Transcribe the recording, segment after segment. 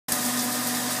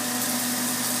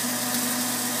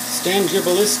Stan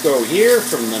Gibelisco here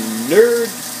from the Nerd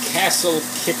Castle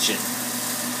Kitchen,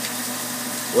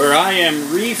 where I am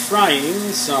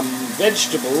refrying some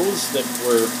vegetables that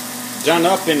were done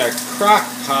up in a crock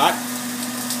pot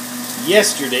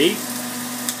yesterday.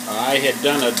 I had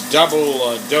done a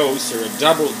double dose or a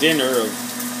double dinner of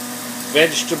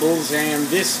vegetables and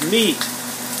this meat,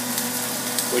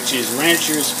 which is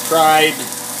Rancher's Pride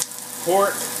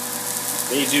pork.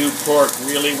 They do pork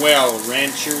really well,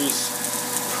 Rancher's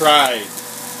Pride.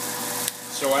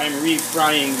 So I'm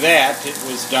refrying that. It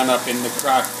was done up in the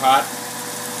crock pot,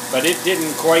 but it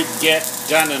didn't quite get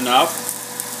done enough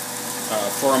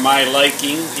for my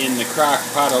liking in the crock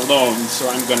pot alone, so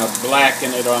I'm going to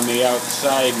blacken it on the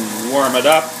outside and warm it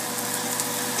up.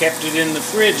 Kept it in the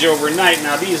fridge overnight.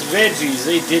 Now these veggies,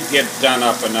 they did get done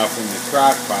up enough in the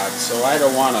crock pot, so I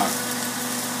don't want to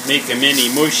make them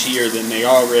any mushier than they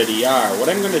already are. What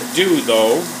I'm going to do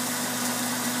though,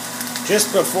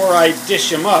 just before I dish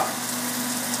them up,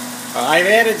 I've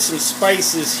added some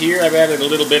spices here. I've added a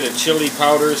little bit of chili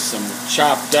powder, some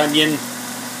chopped onion,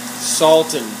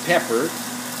 salt and pepper,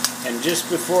 and just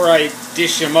before I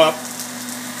dish them up,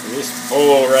 in this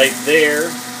bowl right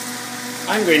there,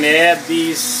 I'm going to add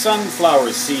these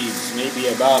sunflower seeds, maybe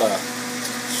about a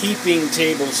heaping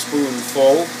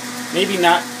tablespoonful, maybe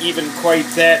not even quite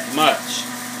that much.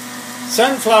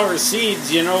 Sunflower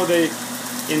seeds, you know, they,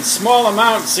 in small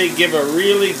amounts, they give a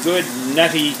really good,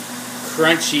 nutty,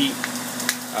 crunchy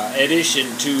addition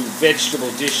to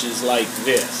vegetable dishes like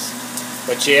this.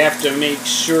 But you have to make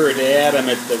sure to add them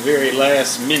at the very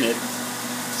last minute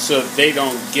so that they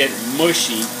don't get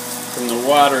mushy from the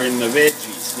water in the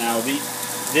veggies. Now,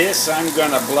 this I'm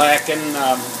going to blacken.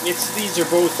 These are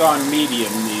both on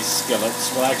medium, these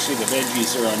skillets. Well, actually, the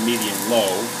veggies are on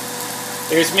medium-low.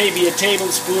 There's maybe a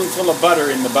tablespoonful of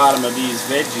butter in the bottom of these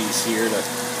veggies here to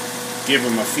give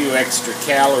them a few extra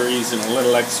calories and a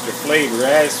little extra flavor.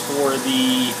 As for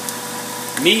the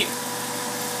meat,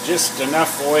 just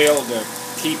enough oil to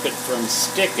keep it from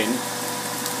sticking.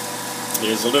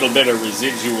 There's a little bit of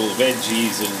residual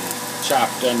veggies and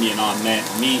chopped onion on that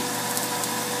meat.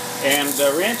 And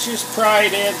Rancher's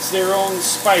Pride adds their own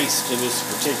spice to this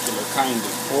particular kind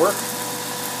of pork,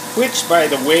 which, by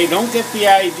the way, don't get the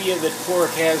idea that pork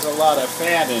has a lot of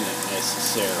fat in it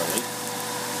necessarily.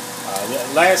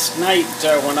 Last night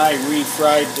when I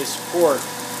refried this pork,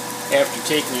 after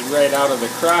taking it right out of the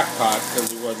crock pot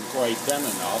because it wasn't quite done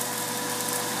enough,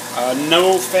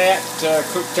 no fat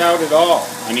cooked out at all.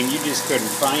 I mean, you just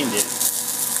couldn't find it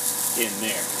in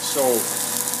there. So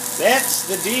that's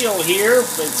the deal here.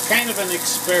 It's kind of an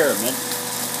experiment.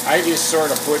 I just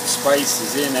sort of put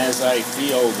spices in as I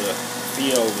feel the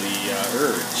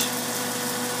urge,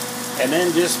 and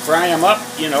then just fry them up.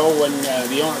 You know, when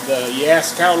you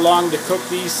ask how long to cook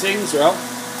these things, well,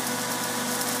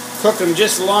 cook them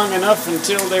just long enough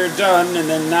until they're done, and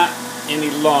then not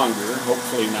any longer.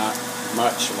 Hopefully not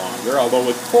much longer. Although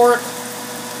with pork,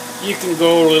 you can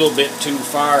go a little bit too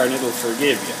far, and it'll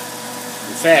forgive you.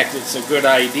 In fact, it's a good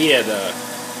idea to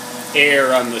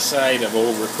err on the side of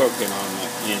overcooking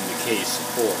in the case of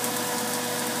pork.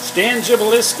 Stan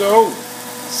Gibelisco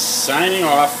signing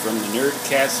off from the Nerd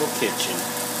Castle Kitchen.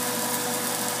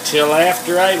 Till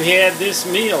after I've had this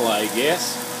meal, I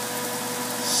guess.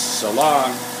 So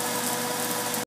long.